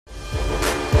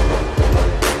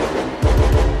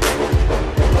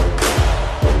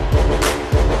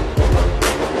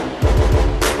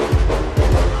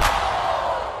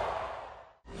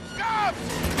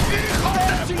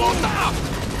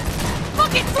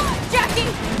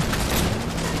Jackie!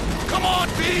 Come on,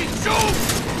 B! Shoot!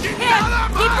 Keep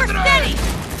her steady!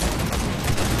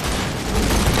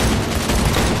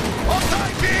 Hold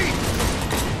tight, B!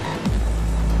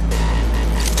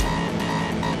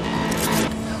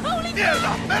 Holy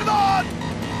Mierda! Perdón!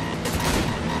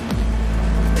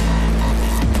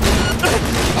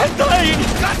 I'm dying!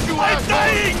 Got you, I'm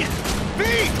dying! B!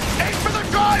 Aim for the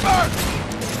driver!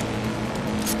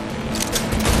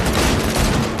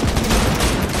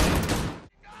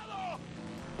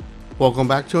 Welcome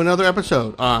back to another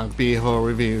episode of B-Ho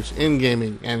Reviews in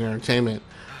Gaming and Entertainment.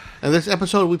 In this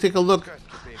episode, we take a look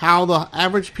how the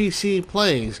average PC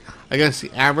plays against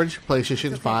the average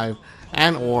PlayStation 5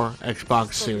 and or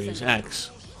Xbox Series X.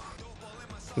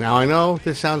 Now I know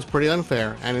this sounds pretty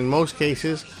unfair, and in most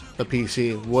cases, the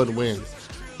PC would win.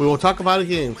 We will talk about a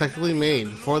game technically made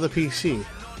for the PC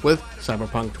with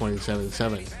Cyberpunk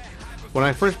 2077. When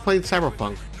I first played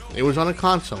Cyberpunk, it was on a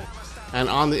console and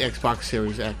on the Xbox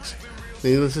Series X.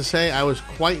 Needless to say, I was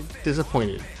quite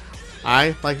disappointed.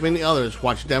 I, like many others,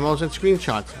 watched demos and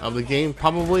screenshots of the game,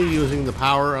 probably using the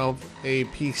power of a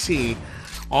PC,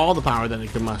 all the power that it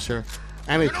could muster,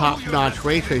 and a top-notch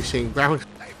ray tracing graphics.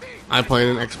 I played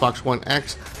an Xbox One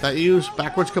X that used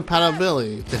backwards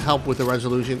compatibility to help with the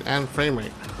resolution and frame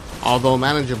rate. Although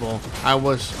manageable, I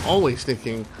was always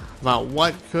thinking about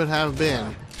what could have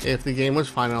been if the game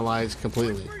was finalized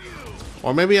completely.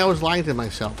 Or maybe I was lying to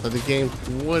myself that the game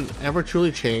would ever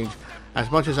truly change as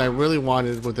much as I really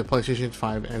wanted with the PlayStation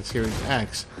 5 and Series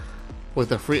X,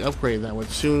 with a free upgrade that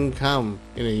would soon come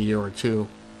in a year or two.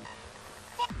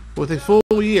 With a full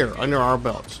year under our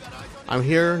belts, I'm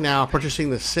here now purchasing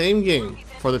the same game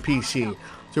for the PC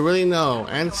to really know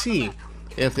and see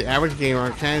if the average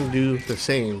gamer can do the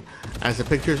same as the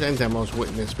pictures and demos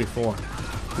witnessed before,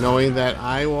 knowing that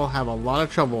I will have a lot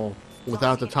of trouble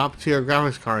without the top tier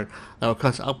graphics card that will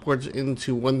cost upwards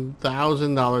into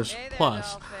 $1,000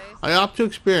 plus. I opt to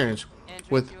experience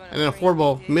with an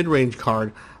affordable mid-range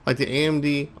card like the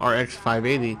AMD RX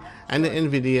 580 and the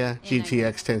NVIDIA GTX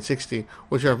 1060,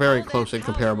 which are very close and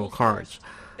comparable cards.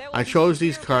 I chose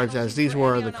these cards as these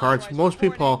were the cards most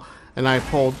people and I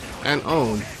pulled and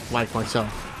owned like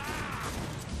myself.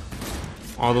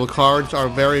 Although the cards are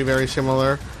very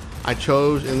similar, I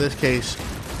chose in this case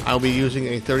I'll be using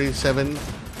a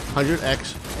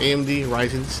 3700X AMD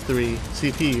Ryzen 3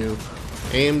 CPU,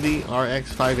 AMD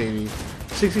RX 580,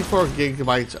 64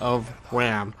 gigabytes of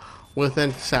RAM with a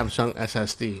Samsung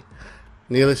SSD.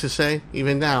 Needless to say,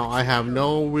 even now I have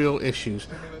no real issues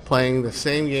playing the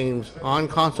same games on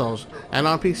consoles and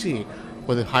on PC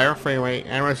with a higher frame rate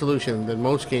and resolution than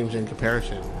most games in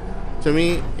comparison. To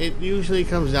me, it usually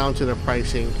comes down to the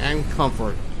pricing and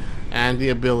comfort and the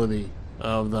ability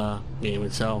of the game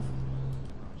itself.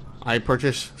 I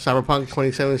purchased Cyberpunk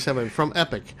 2077 from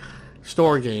Epic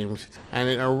Store Games, and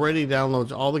it already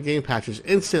downloads all the game patches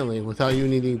instantly without you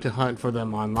needing to hunt for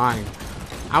them online.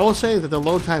 I will say that the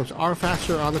load times are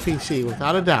faster on the PC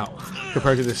without a doubt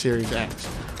compared to the Series X.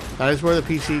 That is where the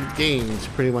PC games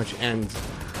pretty much ends.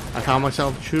 I found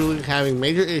myself truly having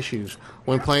major issues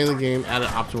when playing the game at an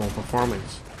optimal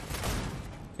performance.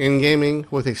 In gaming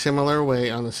with a similar way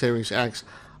on the Series X,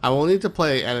 I will need to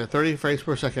play at a 30 frames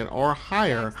per second or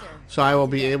higher, so I will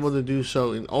be able to do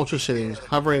so in ultra settings,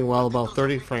 hovering well above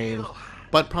 30 frames,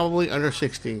 but probably under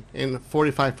 60 in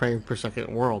 45 frames per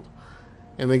second world.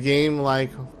 In a game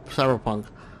like Cyberpunk,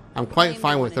 I'm quite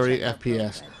fine with 30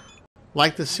 FPS,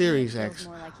 like the Series X,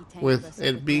 with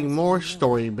it being more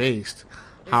story-based.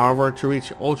 However, to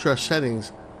reach ultra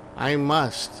settings, I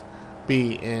must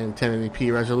be in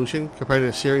 1080p resolution compared to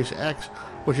the Series X,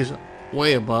 which is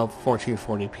way above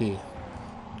 1440p.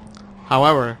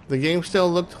 However, the game still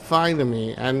looked fine to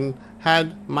me and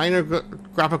had minor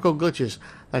graphical glitches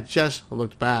that just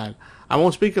looked bad. I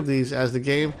won't speak of these as the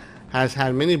game has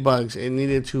had many bugs it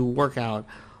needed to work out.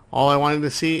 All I wanted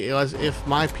to see was if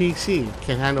my PC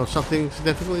can handle something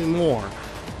significantly more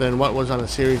than what was on the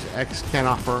Series X can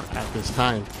offer at this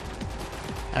time.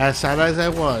 As sad as I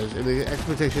was in the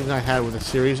expectations I had with the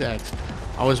Series X,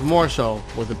 I was more so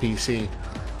with the PC.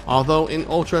 Although in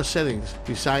ultra settings,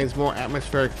 besides more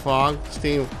atmospheric fog,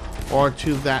 steam, or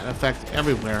to that effect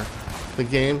everywhere, the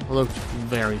game looked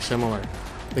very similar.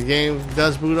 The game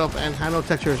does boot up and handle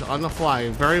textures on the fly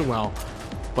very well,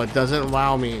 but doesn't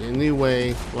wow me in any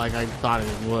way like I thought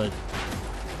it would.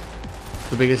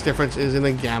 The biggest difference is in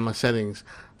the gamma settings.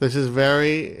 This is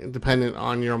very dependent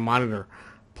on your monitor.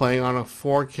 Playing on a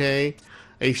 4K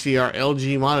HDR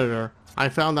LG monitor, I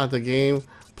found that the game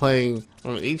playing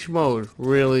on each mode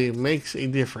really makes a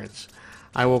difference.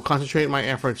 I will concentrate my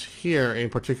efforts here in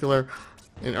particular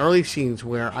in early scenes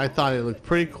where I thought it looked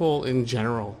pretty cool in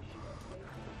general.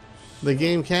 The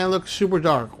game can look super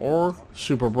dark or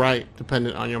super bright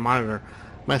depending on your monitor.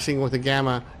 Messing with the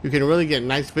gamma, you can really get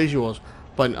nice visuals,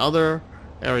 but in other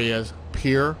areas,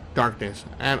 pure darkness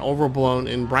and overblown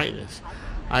in brightness.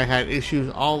 I had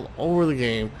issues all over the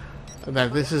game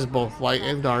that this is both light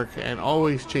and dark, and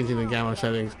always changing the gamma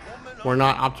settings were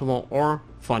not optimal or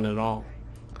fun at all.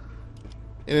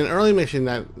 In an early mission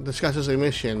that discusses a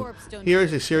mission, here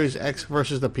is a Series X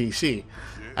versus the PC.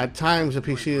 At times the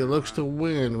PC looks to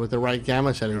win with the right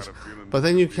gamma settings, but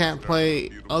then you can't play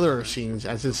other scenes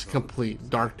as it's complete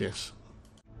darkness.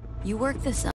 You work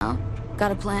this out?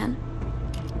 Got a plan?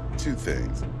 Two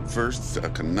things. First, a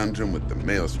conundrum with the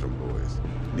Maelstrom boys.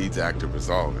 Needs active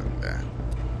resolving that.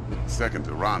 Second,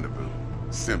 a rendezvous.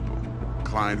 Simple.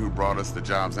 Client who brought us the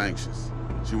job's anxious.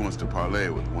 She wants to parlay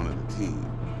with one of the team.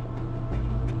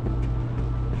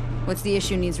 What's the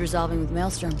issue needs resolving with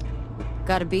Maelstrom?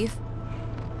 Got a beef?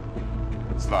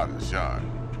 Slot in the shard.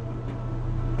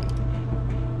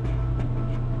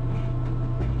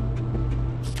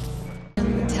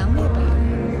 Tell me about it.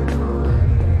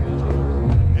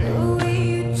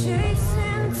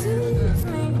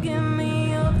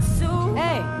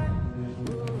 Hey!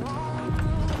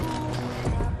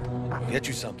 Get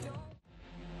you something.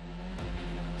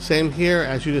 Same here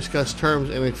as you discuss terms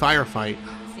in a firefight,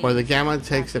 where the gamma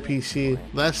takes the PC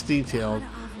less detailed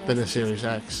than the Series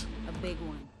X. A big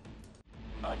one.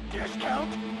 A discount?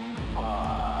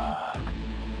 Fuck.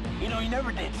 You know, you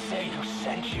never did say who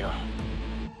sent you.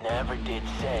 Never did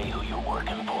say who you're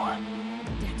working for.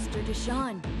 Dexter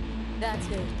Deshawn. That's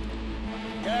it.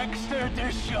 Dexter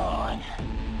Deshawn.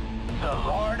 The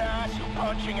lord-ass who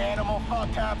punching animal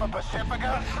fucked half of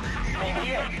Pacifica? I mean,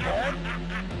 he ain't dead.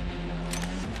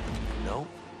 Nope.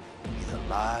 He's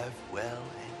alive, well,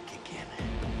 and kicking.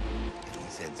 And he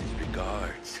sends his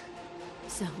regards.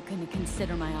 So, gonna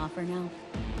consider my offer now?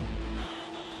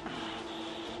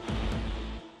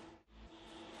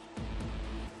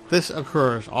 This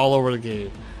occurs all over the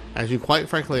game, as you quite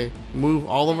frankly move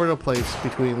all over the place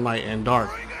between light and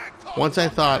dark. Once I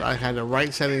thought I had the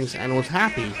right settings and was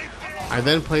happy, I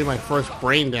then played my first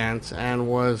brain dance and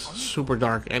was super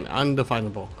dark and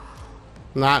undefinable.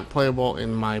 Not playable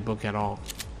in my book at all.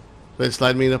 This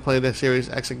led me to play the Series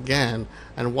X again,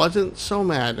 and wasn't so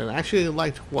mad and actually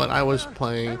liked what I was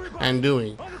playing and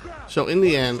doing. So in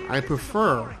the end, I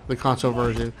prefer the console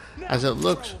version as it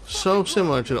looks so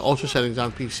similar to the ultra settings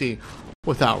on PC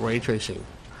without ray tracing.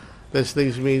 This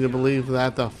leads me to believe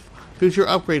that the future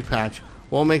upgrade patch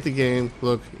will make the game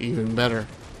look even better.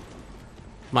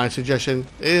 My suggestion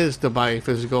is to buy a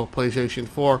physical PlayStation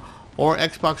 4 or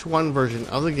Xbox One version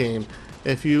of the game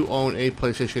if you own a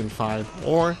PlayStation 5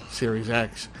 or Series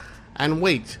X, and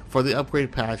wait for the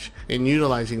upgrade patch in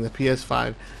utilizing the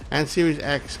PS5 and Series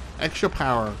X extra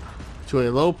power to a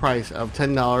low price of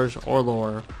 $10 or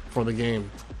lower for the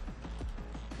game.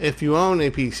 If you own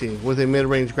a PC with a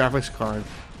mid-range graphics card,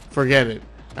 forget it,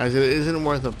 as it isn't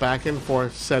worth the back and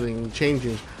forth setting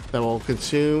changes that will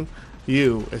consume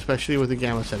you, especially with the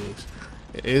gamma settings.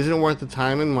 It isn't worth the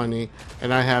time and money,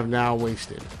 and I have now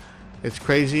wasted. It's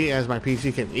crazy, as my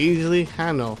PC can easily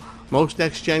handle most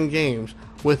next-gen games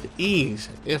with ease,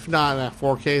 if not at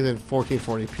 4K then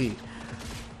 1440p.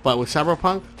 But with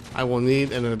Cyberpunk, I will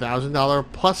need an $1,000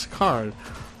 plus card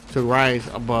to rise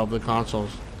above the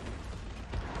consoles.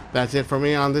 That's it for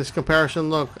me on this comparison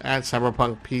look at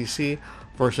Cyberpunk PC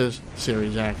versus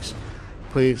Series X.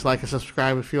 Please like and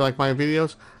subscribe if you like my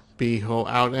videos. Beho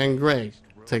out and Greg.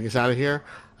 Take us out of here,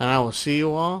 and I will see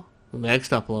you all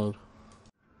next upload.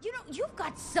 You know, you've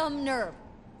got some nerve.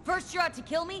 First you're out to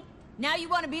kill me, now you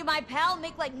want to be my pal and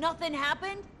make like nothing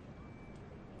happened?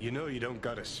 You know you don't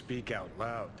gotta speak out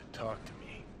loud to talk to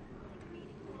me.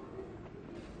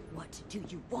 What do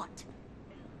you want?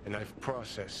 And I've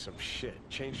processed some shit,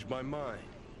 changed my mind.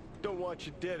 Don't want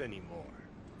you dead anymore.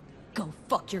 Go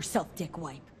fuck yourself,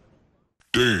 dickwipe.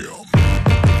 Damn.